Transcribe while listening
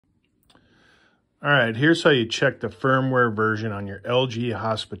All right, here's how you check the firmware version on your LG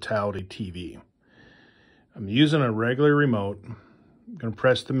Hospitality TV. I'm using a regular remote. I'm going to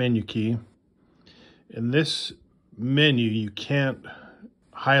press the menu key. In this menu, you can't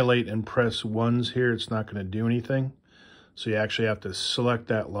highlight and press ones here. It's not going to do anything. So you actually have to select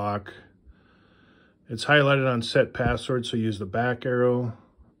that lock. It's highlighted on set password, so use the back arrow.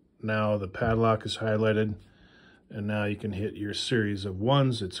 Now the padlock is highlighted. And now you can hit your series of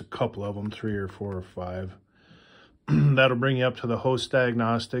ones. It's a couple of them, 3 or 4 or 5. That'll bring you up to the host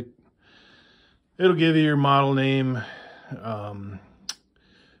diagnostic. It'll give you your model name, and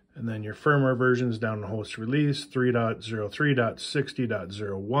then your firmware versions down in host release,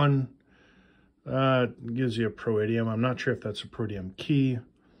 3.03.60.01. It gives you a Proidium. I'm not sure if that's a Proidium key,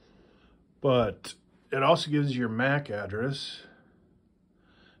 but it also gives you your MAC address.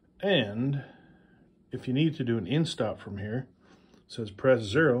 And if you need to do an in-stop from here, it says press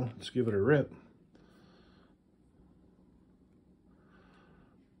 0. Let's give it a rip.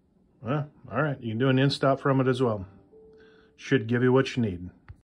 Well, all right, you can do an in-stop from it as well. Should give you what you need.